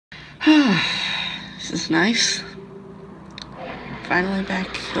This is nice. Finally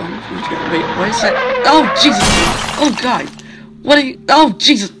back home from jail. Wait, what is that? Oh, Jesus! Oh, God! What are you? Oh,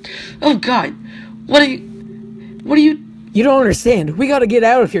 Jesus! Oh, God! What are you? You don't understand. We gotta get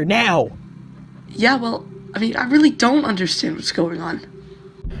out of here now! Yeah, well, I mean, I really don't understand what's going on.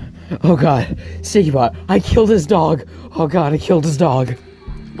 Oh, God. Sigibot, I killed his dog. Oh, God, I killed his dog.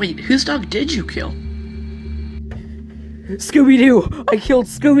 Wait, whose dog did you kill? Scooby-Doo! I killed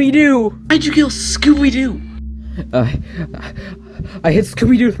Scooby-Doo! Why'd you kill Scooby-Doo? I hit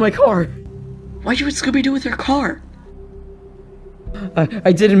Scooby-Doo with my car. Why'd you hit Scooby-Doo with your car?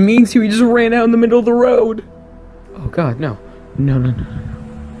 I didn't mean to, he just ran out in the middle of the road. Oh, God, no. No.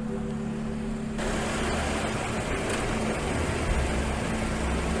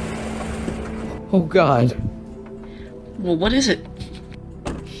 Oh, God. Well, what is it?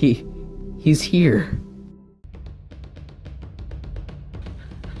 He's here.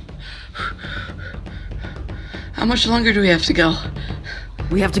 How much longer do we have to go?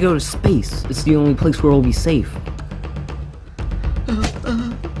 We have to go to space. It's the only place where we'll be safe.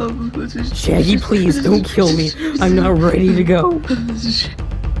 Shaggy, please, don't kill me. I'm not ready to go.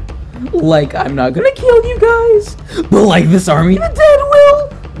 Like, I'm not gonna kill you guys, but like this army of the dead will.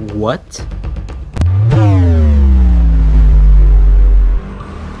 What?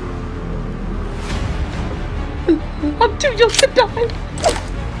 I'm too young to die.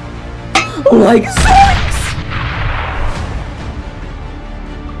 Like Zoinks!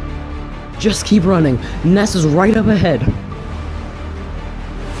 Just keep running. Ness is right up ahead.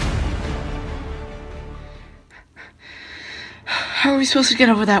 How are we supposed to get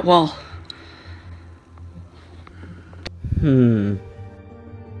over that wall?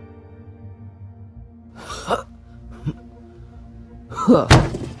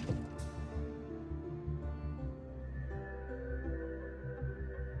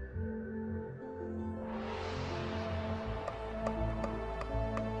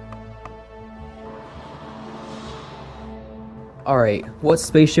 Alright, what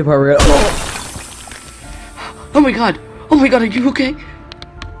spaceship are we at? Oh my god! Oh my god, are you okay?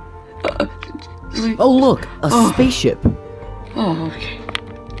 Oh look, a spaceship. Oh, okay.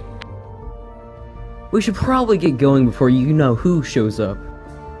 We should probably get going before you know who shows up.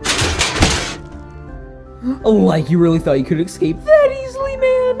 Oh, like you really thought you could escape that easily,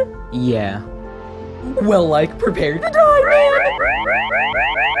 man? Yeah. Well, like, prepare to die,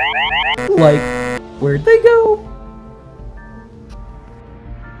 man! Like, where'd they go?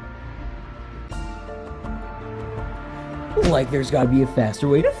 Like, there's gotta be a faster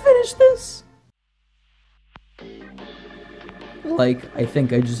way to finish this. Like, I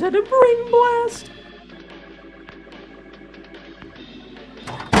think I just had a brain blast.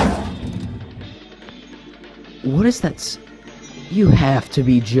 What is that? You have to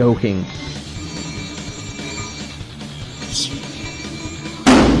be joking.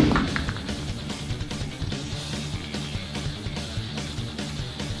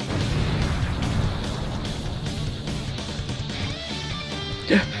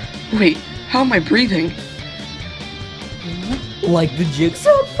 Wait, how am I breathing? Like the jig's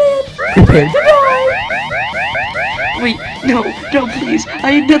up, man. Prepare to die. Wait, no, please.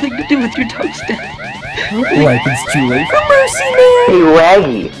 I had nothing to do with your dog's death. Like it's too late for mercy, man. Hey,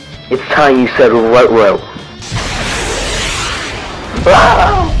 Raggy, it's time you said ruh-roh.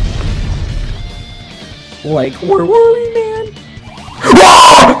 Like, where were we, man?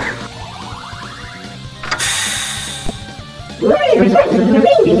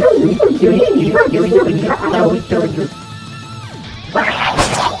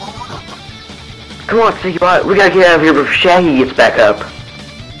 Come on, Sigibot, we gotta get out of here before Shaggy gets back up.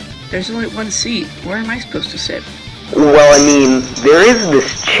 There's only one seat. Where am I supposed to sit? Well, I mean, there is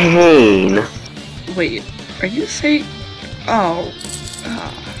this chain. Wait, are you saying... Oh.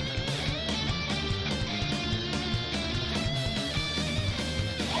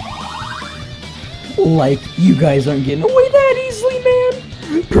 Like, you guys aren't getting away that easily, man.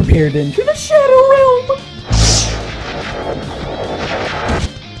 Prepare to enter the Shadow Realm.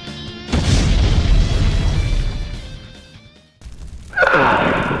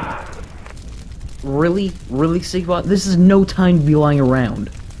 Really? Really, Sigibot? This is no time to be lying around.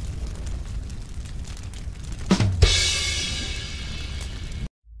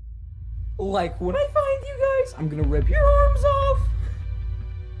 Like, when I find you guys, I'm gonna rip your arms off.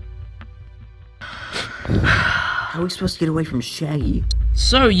 How are we supposed to get away from Shaggy?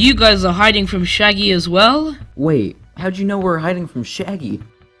 So, you guys are hiding from Shaggy as well? Wait, how'd you know we're hiding from Shaggy?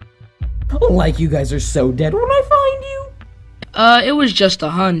 Like you guys are so dead when I find you? It was just a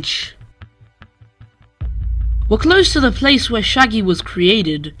hunch. We're close to the place where Shaggy was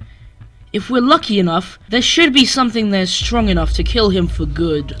created. If we're lucky enough, there should be something there strong enough to kill him for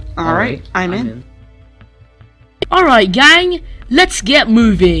good. Alright, I'm in. Alright, gang, let's get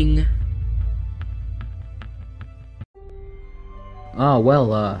moving. Oh,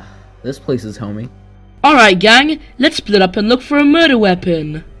 well, this place is homey. Alright, gang, let's split up and look for a murder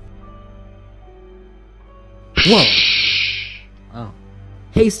weapon. Whoa! Oh.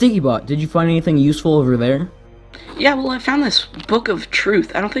 Hey, Stickybot, did you find anything useful over there? Yeah, well, I found this book of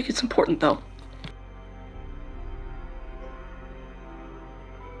truth. I don't think it's important, though.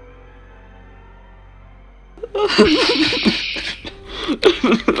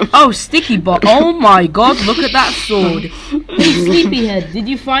 Oh, Stickybot, oh my god, look at that sword. Hey, Sleepyhead, did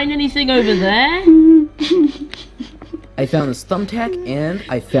you find anything over there? I found this thumbtack, and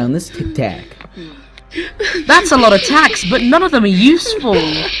I found this tic-tac. That's a lot of tacks, but none of them are useful.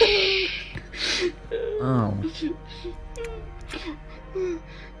 Oh.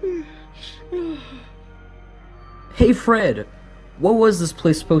 Hey, Fred, what was this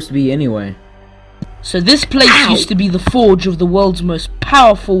place supposed to be anyway? So this place used to be the forge of the world's most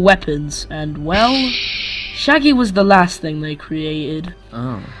powerful weapons, and well, Shaggy was the last thing they created.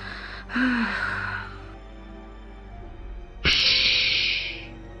 Oh.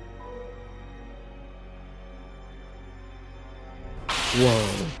 Whoa.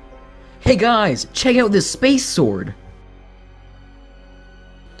 Hey guys, check out this space sword!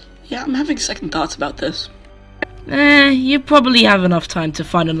 Yeah, I'm having second thoughts about this. You probably have enough time to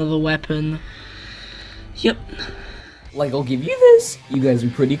find another weapon. Yep. Like, I'll give you this. You guys are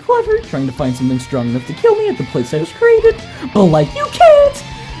pretty clever, trying to find something strong enough to kill me at the place I was created. But, like, you can't!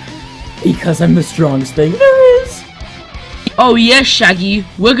 Because I'm the strongest thing there is! Oh yes, Shaggy,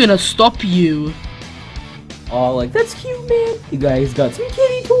 we're gonna stop you. Aw, like, that's cute, man. You guys got some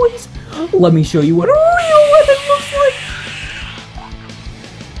kitty toys. Let me show you what a real weapon looks like.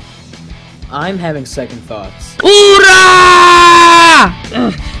 I'm having second thoughts. Hoorah!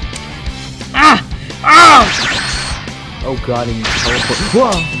 Oh god, I need to teleport.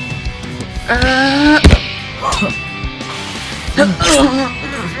 Whoa!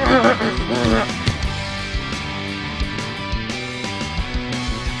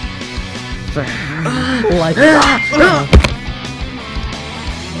 Like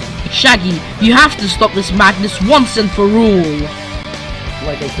Shaggy, you have to stop this madness once and for all.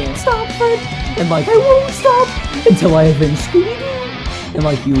 Like I can't stop, Fred, and like I won't stop until I avenge Scooby-Doo. And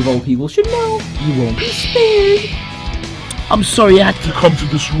like you of all people should know, you won't be spared. I'm sorry I had to Come to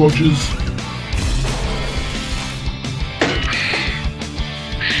this, Rogers.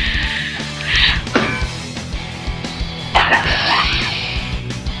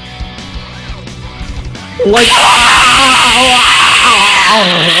 Like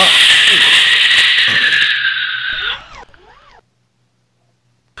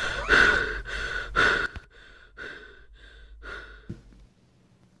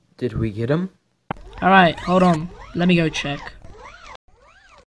Did we get him? Alright, hold on. Let me go check.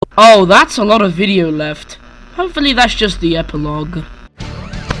 Oh, that's a lot of video left. Hopefully that's just the epilogue.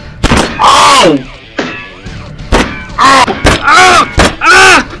 Ow! Ow! Ow!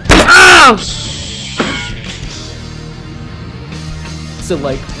 Ow! Ow! So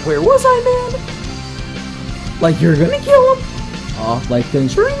like, where was I, man? Like you're gonna kill him? Oh, like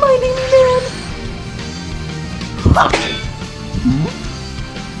thanks for reminding me, man.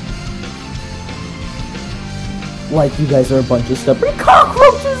 Like you guys are a bunch of stubborn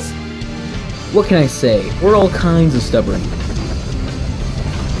cockroaches! What can I say? We're all kinds of stubborn.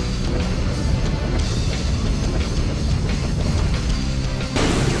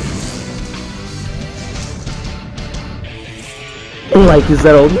 Like, is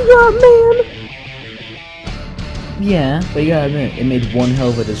that all you got, man? Yeah, but you gotta admit, it made one hell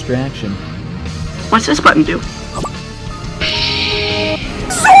of a distraction. What's this button do?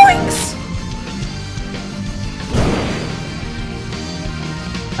 Zoinks!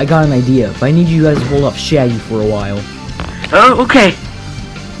 I got an idea, but I need you guys to hold off Shaggy for a while. Oh, okay.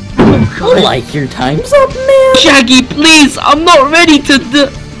 Like, your time's up, man! Shaggy, please! I'm not ready to do.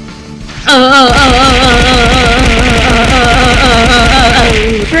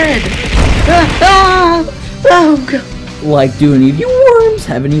 Fred! Oh, God. Like, do any of you worms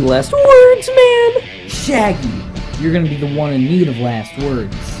have any last words, man? Shaggy, you're gonna be the one in need of last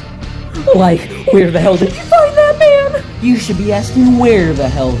words. Like, where the hell did you find that, man? You should be asking where the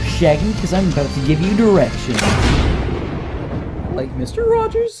hell, Shaggy, because I'm about to give you directions. Like, Mr.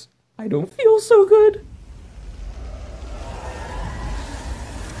 Rogers, I don't feel so good.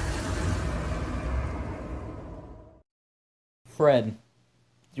 Fred,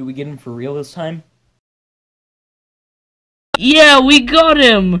 did we get him for real this time? Yeah, we got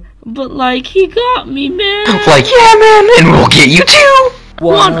him. But, like, he got me, man. Like, yeah, man, and we'll get you too!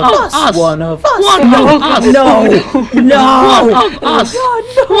 One of us. One of us. One of us. No! No! One of us.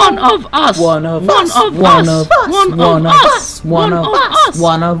 One of us. One of One us. of One us. of us. One One of of us. us. One of us.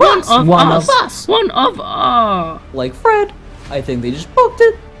 One of us. One of us. One of us. Like Fred, I think they just booked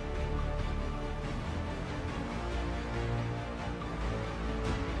it.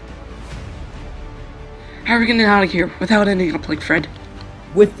 How are we getting out of here without ending up like Fred?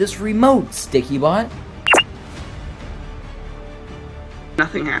 With this remote, Sticky Bot.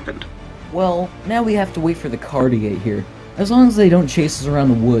 Nothing happened. Well, now we have to wait for the car to get here. As long as they don't chase us around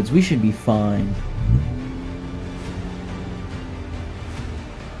the woods, we should be fine.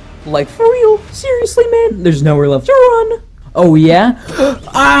 Like, for real? Seriously, man? There's nowhere left to run. Oh, yeah?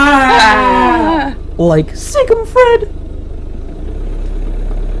 Ah! Like, sick 'em, Fred.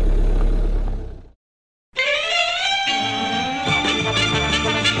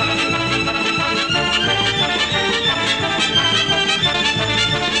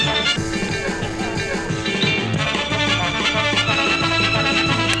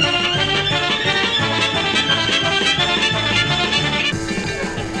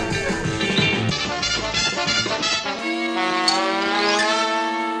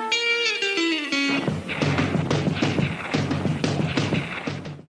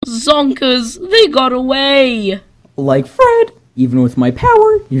 Zonkers, they got away. Like Fred, even with my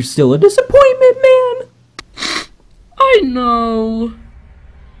power, you're still a disappointment, man. I know.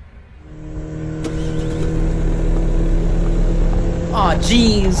 Aw,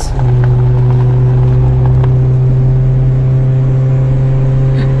 jeez.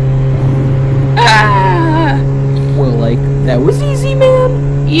 Well, like, that was easy,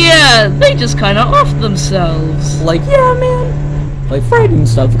 man. Yeah, they just kinda offed themselves. Like, yeah, man. Like, Fred, you can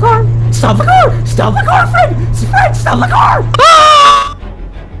stop the car. Stop the car! Stop the car, Fred! Fred, stop the car!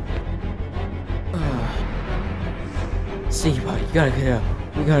 See, buddy, you gotta get out.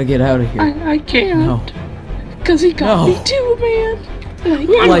 We gotta get out of here. I can't. No. Cause he got No. me too, man.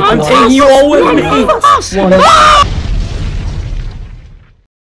 Like, I'm taking you all with me! One of-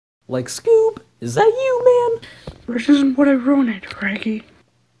 Like, Scoob, is that you, man? This isn't what I wanted, Shaggy.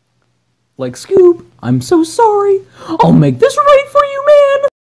 Like, Scoob, I'm so sorry. I'll make this right for you, man!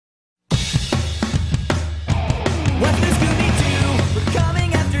 What's the Scooby-Doo? We're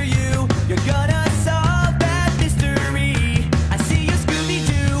coming after you. You're gonna solve that mystery. I see you,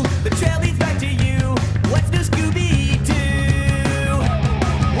 Scooby-Doo. The trail leads back to you. What's the Scooby-Doo?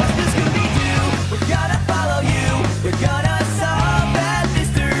 What's the Scooby-Doo? We're gonna follow you. We're gonna solve that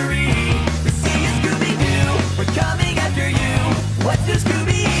mystery. We see you, Scooby-Doo. We're coming after you. What's the Scooby-Doo?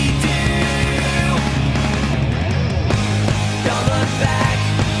 Don't look back.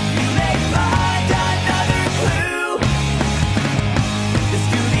 You may find another clue. The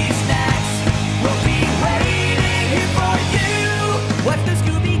Scooby snacks will be waiting here for you. What's the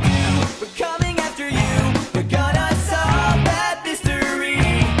Scooby-Doo? We're coming after you. You're gonna solve that mystery.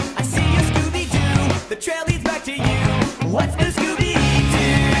 I see you, Scooby-Doo. The trail leads back to you. What's the Scooby-Doo?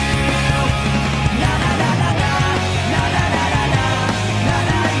 Na na na na na. Na na na na na. Na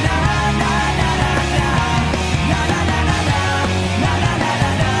na na na na na na. Na na na na na. Na na na na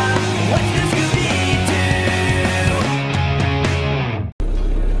na. What's the Scooby-Doo?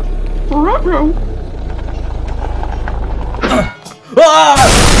 Ruh-roh.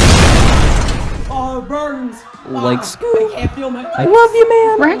 Oh, it burns! Like, Scoob, I love you,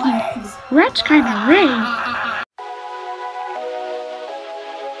 man! Raggy, Rat's kinda ray.